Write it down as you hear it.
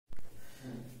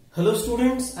Hello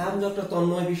students, I am Dr.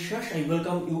 Tanmoy Vishwas. I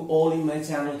welcome you all in my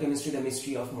channel Chemistry, the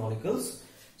Mystery of Molecules.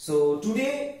 So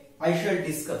today I shall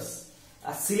discuss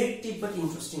a selective but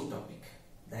interesting topic,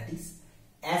 that is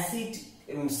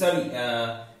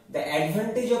the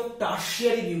advantage of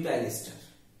tertiary butyl ester.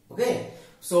 Okay,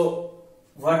 so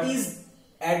what is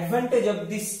advantage of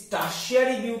this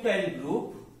tertiary butyl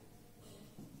group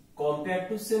compared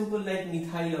to simple like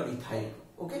methyl or ethyl?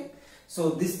 Okay, so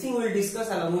this thing we will discuss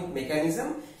along with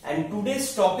mechanism, and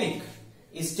today's topic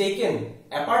is taken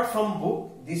apart from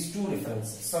book, these two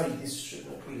references. Sorry, this should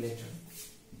not be later.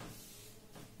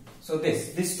 So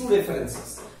these two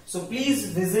references. So please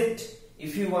visit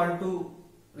if you want to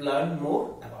learn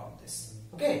more about this.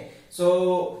 Okay,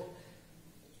 so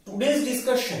today's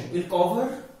discussion will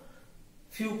cover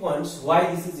few points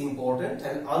why this is important,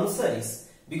 and answer is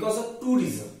because of two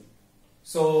reasons.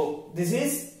 So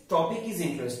this topic is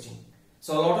interesting.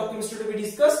 So a lot of chemistry to be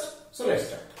discussed. So let's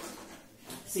start.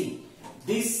 See,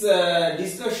 this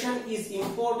discussion is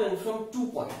important from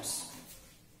 2 points.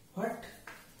 What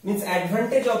means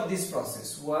advantage of this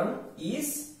process? One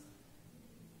is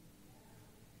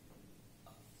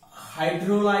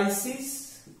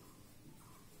hydrolysis.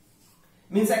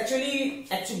 Means actually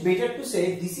better to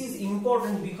say this is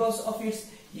important because of its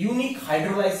unique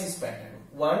hydrolysis pattern.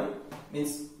 One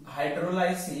means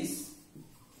hydrolysis.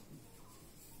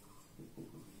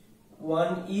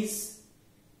 One is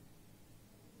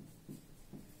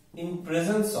in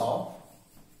presence of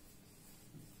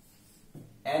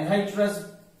anhydrous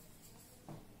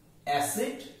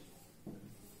acid,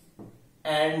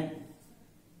 and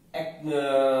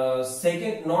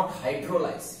second not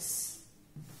hydrolysis.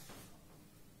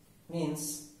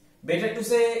 Means better to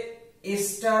say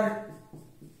ester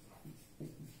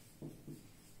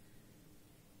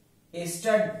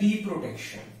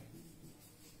deprotection.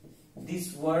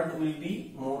 This word will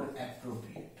be more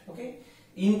appropriate. Okay,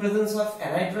 in presence of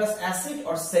anhydrous acid,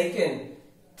 or second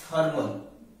thermal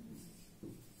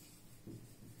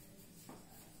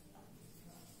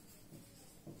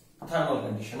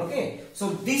condition. Okay,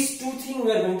 so these two things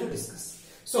we are going to discuss.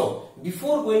 So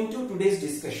before going to today's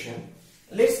discussion,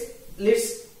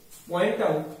 let's point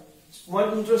out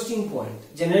one interesting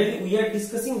point. Generally we are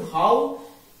discussing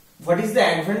what is the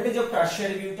advantage of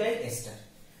tertiary butyl ester.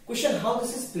 Question: how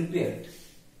this is prepared?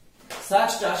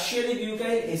 Such tertiary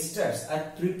butyl esters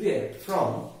are prepared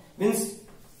from, means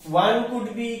one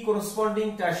could be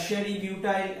corresponding tertiary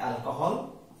butyl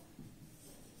alcohol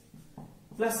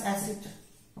plus acid.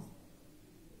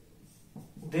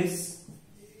 This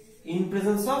in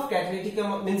presence of catalytic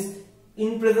amount, means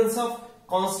in presence of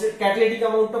constant catalytic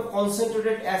amount of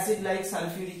concentrated acid like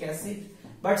sulfuric acid.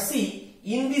 But see,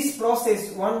 in this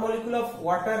process one molecule of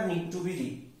water need to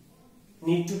be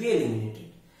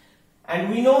eliminated, and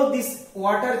we know this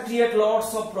water create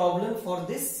lots of problem for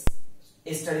this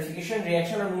esterification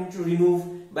reaction. I'm going to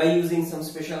remove by using some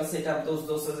special setup, those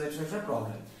doses, etc.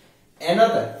 problem.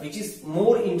 Another which is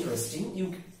more interesting,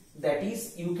 you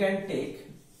can take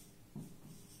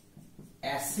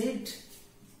acid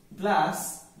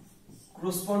plus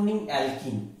corresponding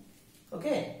alkene.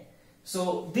 Okay,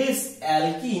 so this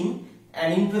alkene,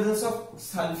 and in presence of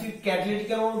catalytic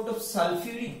amount of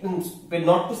sulfuric,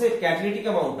 not to say catalytic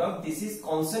amount of, this is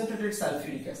concentrated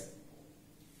sulfuric acid.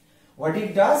 What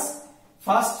it does,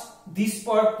 first this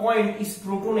point is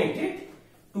protonated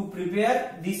to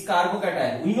prepare this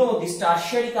carbocation. We know these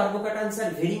tertiary carbocations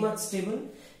are very much stable.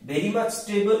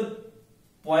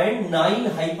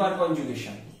 0.9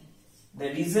 hyper-conjugation. The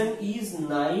reason is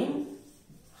 9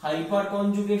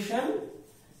 hyper-conjugation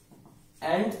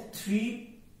and 3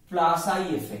 plus I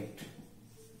effect.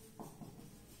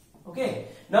 Okay,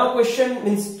 now question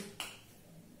means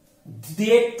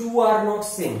they two are not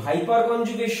same.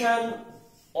 Hyperconjugation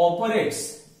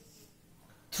operates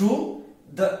through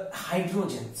the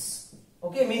hydrogens.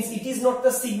 Okay, means it is not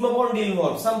the sigma bond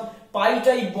involved, some pi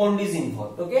type bond is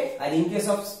involved. Okay, and in case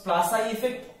of plus I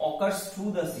effect occurs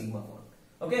through the sigma bond.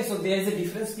 Okay, so there is a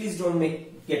difference, please don't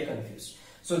get confused.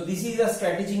 So this is a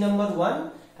strategy number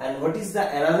 1. And what is the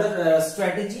another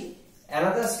strategy?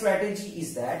 Another strategy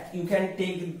is that you can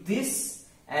take this,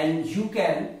 and you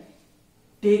can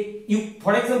take,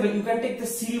 for example, you can take the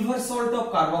silver salt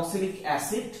of carboxylic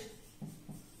acid.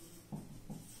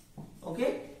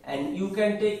 Okay, and you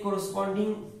can take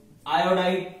corresponding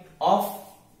iodide of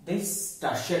this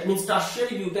tertiary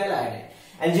butyl iodide.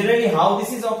 And generally how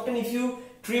this is obtained, if you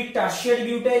treat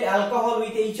tertiary butyl alcohol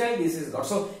with HI, this is got.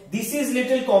 So this is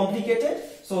little complicated.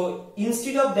 So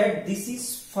instead of that, this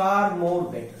is far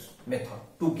more better method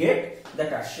to get the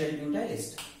tertiary butyl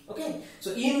ester. Okay,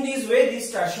 so in this way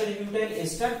this tertiary butyl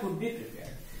ester could be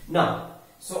prepared. Now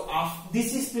So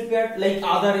this is prepared like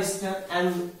other ester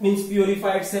and means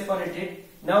purified, separated.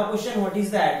 Now question, what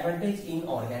is the advantage in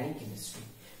organic chemistry?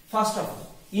 First of all,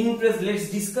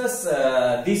 let's discuss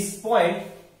this point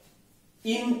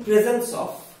in presence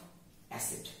of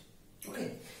acid.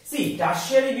 Okay. See,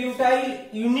 tertiary butyl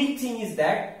unique thing is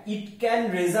that it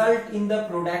can result in the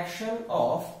production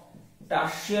of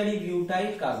tertiary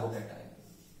butyl carbocation.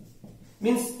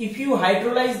 Means if you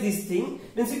hydrolyze this thing,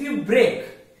 means if you break,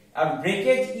 a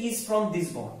breakage is from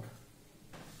this bond.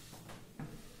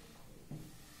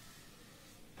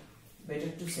 Better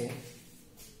to say,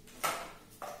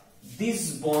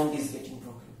 this bond is getting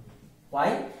broken.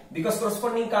 Why? Because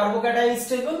corresponding carbocation is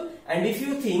stable, and if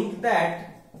you think that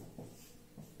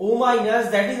O minus,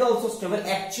 that is also stable,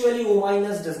 actually O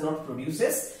minus does not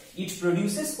produces, it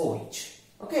produces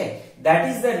OH. Okay, that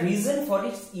is the reason for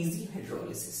its easy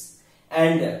hydrolysis.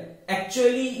 And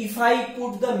actually, if I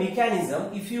put the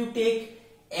mechanism, if you take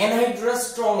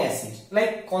anhydrous strong acid,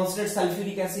 like concentrated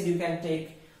sulfuric acid you can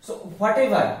take, so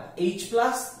whatever, H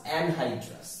plus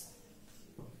anhydrous,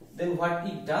 then what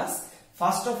it does,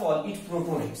 first of all it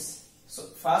protonates. So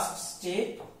first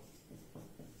step,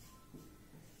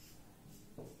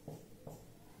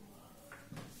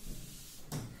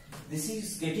 this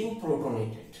is getting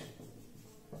protonated.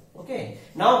 Okay,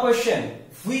 now question,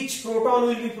 which proton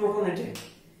will be protonated?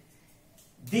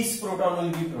 This proton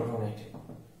will be protonated.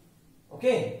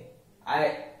 Okay,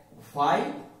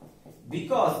 why?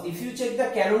 Because if you check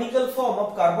the canonical form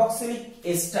of carboxylic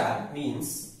ester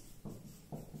means,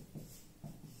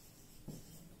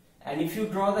 and if you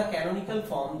draw the canonical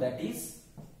form, that is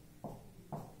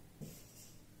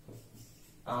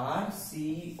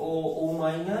RCOO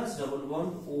minus double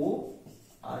bond O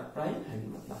R prime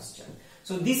hydrogen plus charge.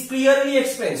 So this clearly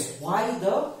explains why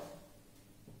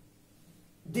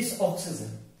this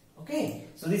oxygen. Okay,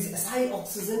 so this acyl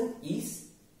oxygen is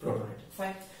protonated.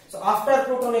 Fine. So after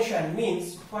protonation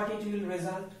means what it will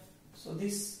result. So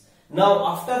this, now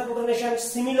after protonation,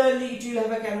 similarly it will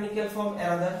have a canonical form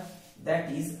another,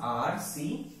 that is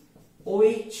RCOH.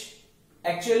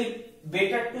 Actually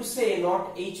better to say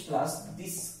not H plus,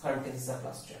 this contains the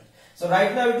plus charge. So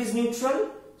right now it is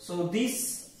neutral. So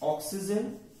this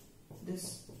oxygen,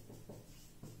 this,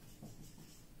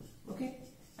 okay,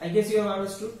 I guess you have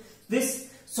understood this.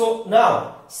 So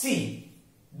now see,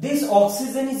 this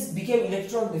oxygen became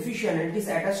electron deficient and it is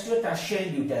attached to a tertiary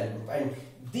butyl group, and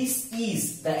this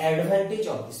is the advantage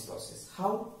of this process.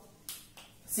 How?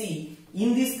 See,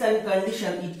 in this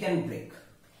condition it can break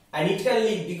and it can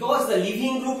leave because the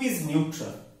leaving group is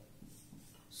neutral.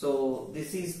 So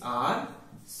this is R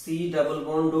C double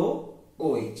bond O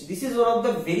OH. This is one of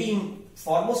the very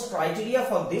foremost criteria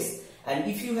for this, and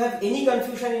if you have any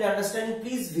confusion in understanding,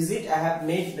 please visit. I have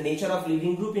made the nature of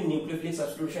leaving group in nucleophilic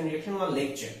substitution reaction on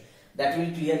lecture. That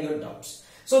will clear your doubts.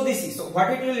 So this is, so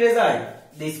what it will result,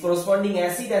 this corresponding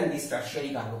acid and this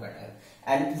tertiary carbocation,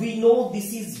 and we know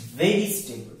this is very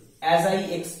stable. As I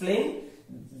explained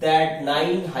that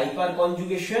 9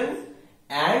 hyper-conjugation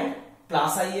and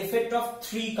plus I effect of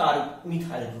 3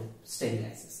 methyl group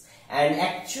stabilizes. And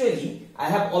actually I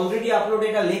have already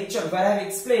uploaded a lecture where I have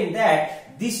explained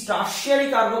that this tertiary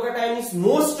carbocation is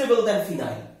more stable than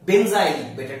phenyl,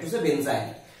 benzylic, better to say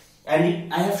benzylic,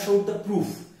 and I have showed the proof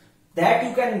that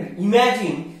you can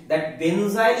imagine that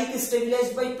benzylic is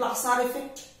stabilized by plus R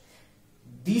effect.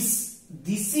 This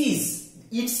is,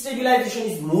 its stabilization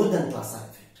is more than plus R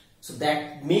effect, so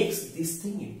that makes this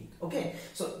thing unique. Okay,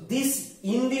 so this,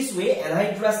 in this way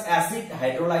anhydrous acid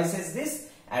hydrolyzes this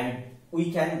and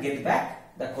we can get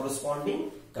back the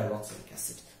corresponding carboxylic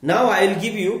acid. Now I will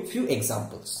give you few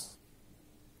examples.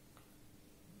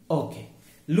 Okay,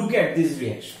 look at this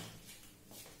reaction.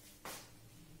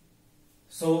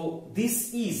 So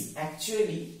this is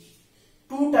actually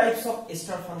two types of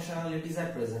ester functionalities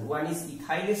are present. One is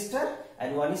ethyl ester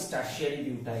and one is tertiary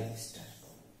butyl ester.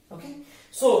 Okay,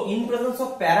 so in presence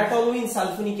of para-toluene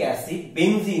sulfonic acid,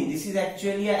 benzene, this is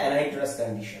actually an anhydrous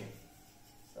condition.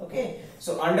 Okay,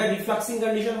 so under refluxing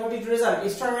condition, what it result?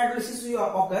 Ester hydrolysis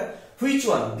will occur. Which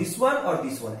one? This one or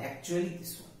this one? Actually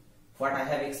this one. What I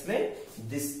have explained,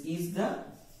 this is the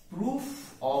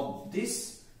proof of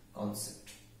this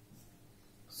concept.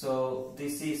 So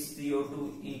this is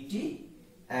CO2 ET,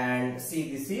 and see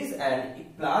this is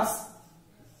and plus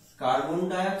carbon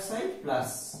dioxide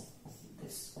plus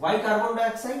this. Why carbon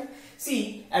dioxide?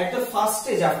 See, at the first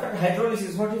stage after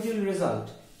hydrolysis, what it will result?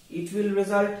 It will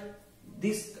result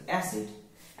this acid,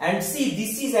 and see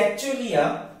this is actually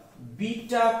a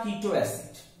beta keto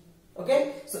acid.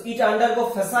 Okay, so it undergo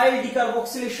facile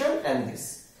decarboxylation and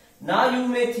this. Now you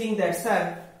may think that,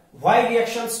 sir, why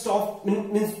reaction stop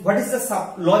means what is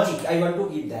the logic I want to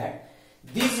give that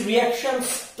this reaction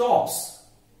stops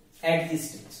at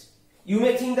this stage. You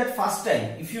may think that first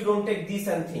time if you don't take this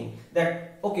and think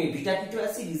that okay, beta keto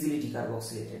acid easily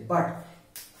decarboxylated, but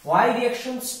why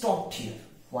reaction stopped here?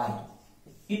 Why?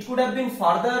 It could have been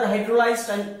further hydrolyzed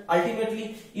and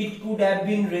ultimately it could have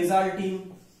been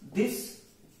resulting this,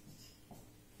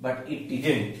 but it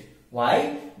didn't.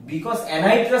 Why? Because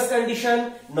anhydrous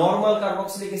condition, normal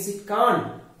carboxylic acid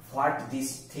can't what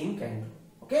this thing can do.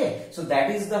 Okay, so that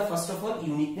is the first of all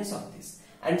uniqueness of this.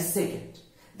 And second,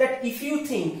 that if you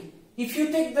take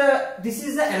this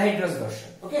is the anhydrous version.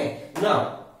 Okay,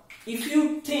 now if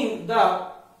you think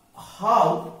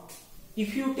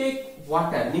if you take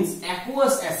water means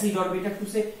aqueous acid or better to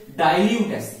say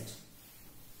dilute acid,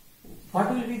 what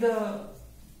will be the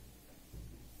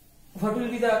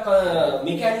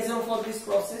mechanism for this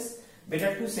process?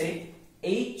 Better to say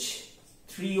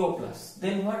H3O plus.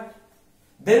 Then what?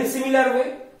 Then similar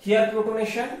way here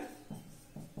protonation.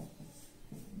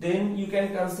 Then you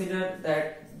can consider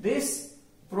that this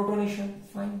protonation,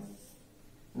 fine.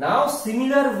 Now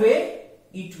similar way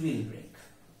it will break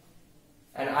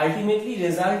and ultimately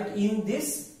result in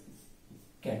this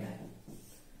cation.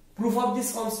 Proof of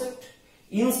this concept.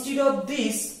 Instead of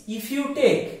this, if you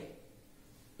take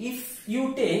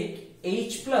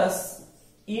H plus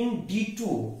in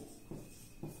D2,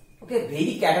 okay,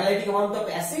 very catalytic amount of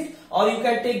acid, or you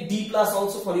can take D plus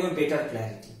also for your better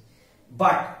clarity.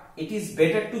 But it is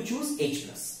better to choose H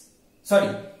plus.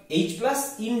 Sorry, H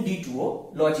plus in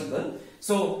D2O, logical.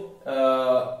 So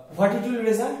what it will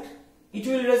result? It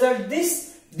will result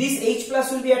this H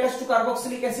plus will be attached to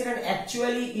carboxylic acid and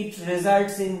actually it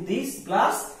results in this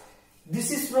plus.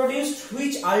 This is produced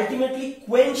which ultimately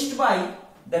quenched by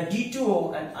the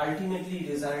D2O and ultimately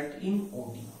result in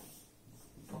OD.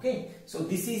 Okay, so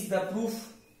this is the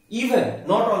proof. Even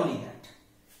not only that,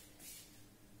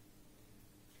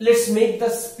 let's make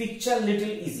this picture little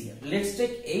easier. Let's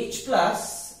take H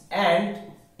plus and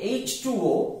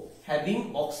H2O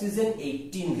having oxygen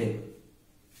 18 level.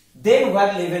 Then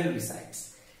where level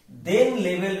resides? Then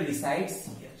level resides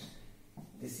here.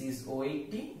 This is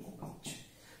O18.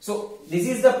 So this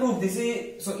is the proof.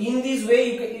 So in this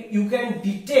way you can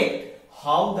detect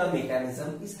how the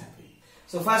mechanism is happening.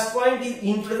 So first point is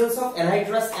in presence of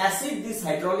anhydrous acid, this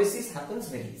hydrolysis happens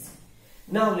very easily.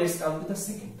 Now let's come to the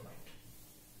second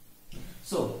point.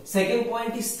 So second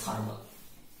point is thermal.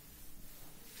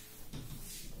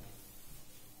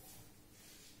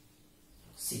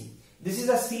 See, this is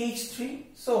a CH3,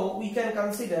 so we can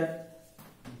consider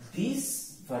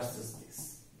this versus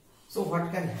this. So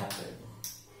what can happen?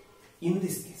 In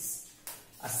this case,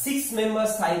 a 6-member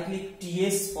cyclic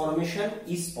TS formation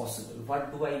is possible.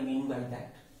 What do I mean by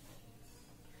that?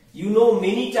 You know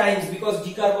many times because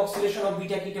decarboxylation of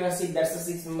beta keto acid, that's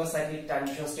a 6-member cyclic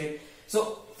transition state.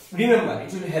 So remember,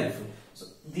 it will be helpful. So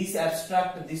this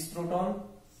abstract, this proton,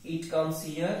 it comes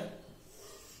here,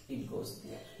 it goes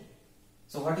there.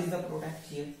 So what is the product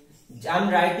here? I am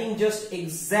writing just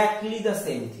exactly the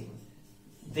same thing.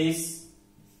 This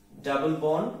double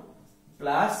bond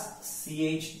plus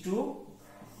CH2,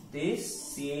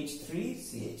 this CH3,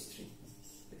 CH3.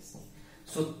 This.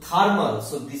 So thermal,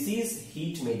 so this is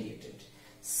heat mediated.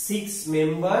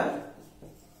 6-member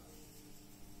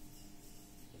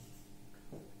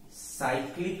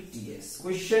cyclic TS.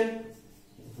 Question,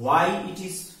 why it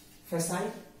is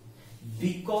facile?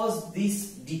 Because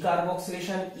this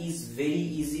decarboxylation is very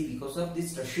easy because of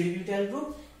this tertiary butyl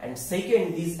group, and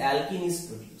second, this alkene is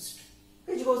produced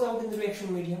which goes out in the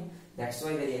reaction medium. That's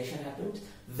why the reaction happens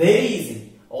very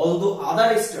easily. Although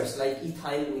other esters like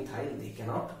ethyl, methyl, they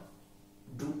cannot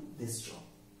do this job.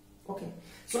 Okay.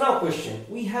 So now question,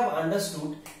 we have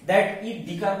understood that it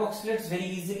decarboxylates very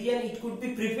easily and it could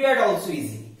be prepared also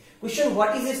easily. Question,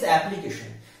 what is its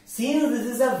application? Since this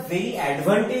is a very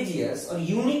advantageous or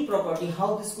unique property,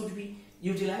 how this could be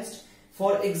utilized?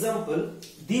 For example,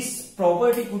 this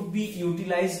property could be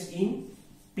utilized in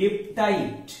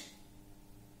peptide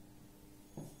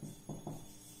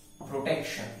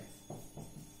protection.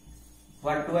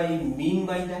 What do I mean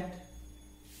by that?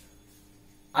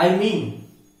 I mean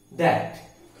that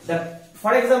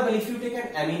for example, if you take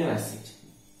an amino acid,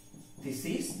 this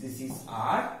is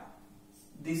R,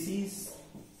 this is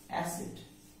acid,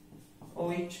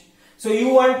 OH. So you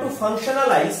want to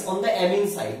functionalize on the amine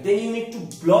side, then you need to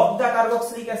block the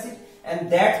carboxylic acid,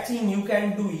 and that thing you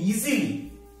can do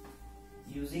easily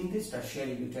using this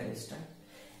tertiary butyl ester.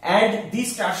 And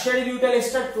this tertiary butyl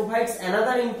ester provides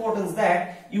another importance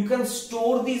that you can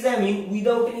store this amine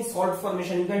without any salt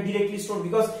formation. You can directly store,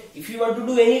 because if you want to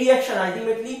do any reaction,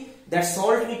 ultimately that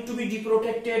salt need to be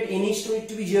deprotected, NH2 need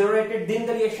to be generated, then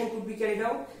the reaction could be carried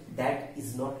out. That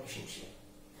is not essential.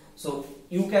 So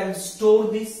you can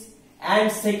store this,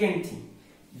 and second thing,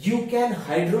 you can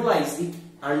hydrolyze it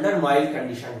under mild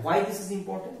condition. Why this is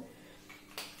important?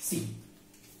 See,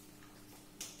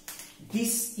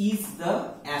 this is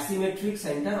the asymmetric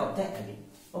center of the amine.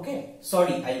 Okay,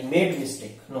 sorry, I made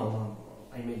mistake. No,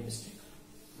 I made mistake.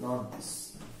 Not this.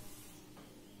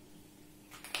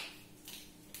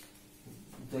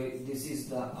 This is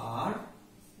the R,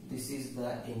 this is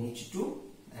the NH2,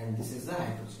 and this is the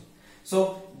hydrogen.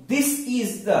 So this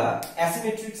is the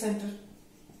asymmetric center.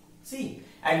 See,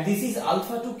 and this is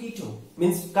alpha 2 keto,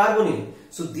 means carbonyl.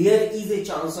 So there is a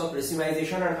chance of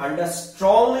racemization, and under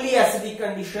strongly acidic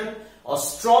condition or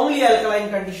strongly alkaline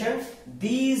condition,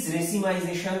 these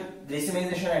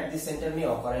racemization at this center may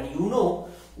occur. And you know,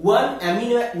 one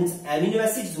amino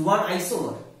acid is one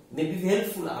isomer, may be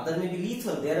helpful, other may be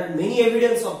lethal. There are many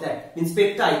evidence of that. Means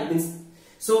peptide means.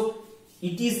 So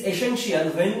it is essential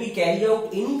when we carry out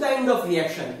any kind of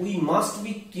reaction, we must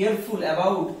be careful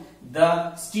about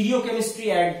the stereochemistry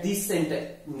at this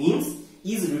center. Means,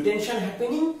 is retention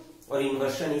happening or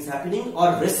inversion is happening, or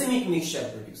racemic mixture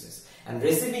produces. And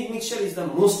racemic mixture is the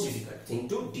most difficult thing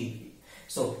to deal with.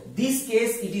 So this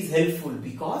case it is helpful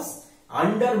because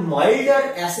under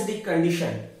milder acidic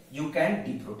condition you can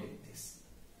deprotect this.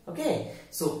 Okay,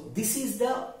 so this is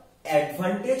the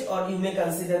advantage, or you may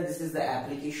consider this is the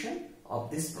application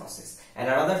of this process. And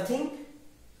another thing,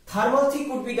 thermal thing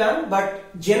could be done,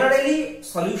 but generally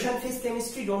solution phase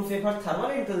chemistry don't favor thermal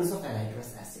in terms of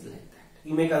anhydrous acid like that.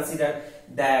 You may consider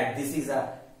that this is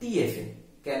a TFN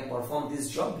can perform this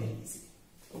job very easily.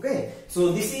 Okay,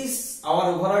 so this is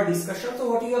our overall discussion. So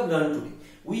what you have learned today?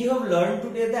 We have learned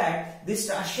today that these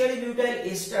tertiary butyl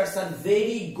esters are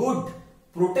very good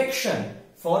protection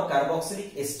for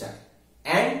carboxylic ester,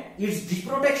 and its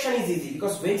deprotection is easy,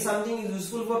 because when something is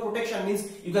useful for protection means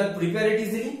you can prepare it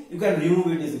easily, you can remove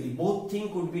it easily. Both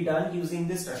things could be done using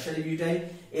this tertiary butyl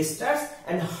esters.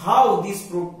 And how this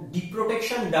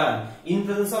deprotection done in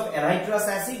presence of anhydrous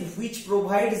acid, which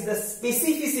provides the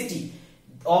specificity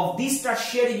of this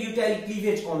tertiary butyl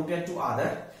cleavage compared to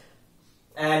other.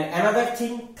 And another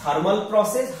thing, thermal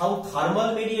process, how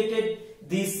thermal mediated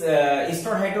this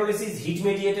ester hydrolysis, heat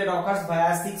mediated, occurs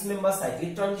via 6-member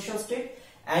cyclic transition state.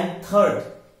 And third,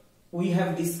 we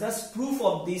have discussed proof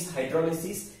of this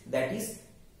hydrolysis, that is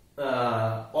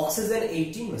oxygen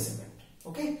 18 measurement.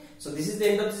 Okay, so this is the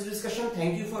end of this discussion.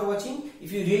 Thank you for watching.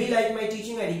 If you really like my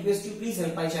teaching, I request you please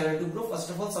help my channel to grow. First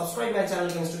of all, subscribe my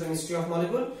channel Chemistry of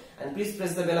Molecule, and please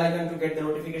press the bell icon to get the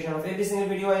notification of every single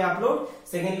video I upload.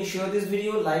 Secondly, share this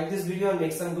video, like this video, and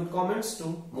make some good comments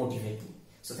to motivate me.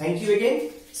 So thank you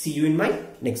again. See you in my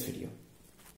next video.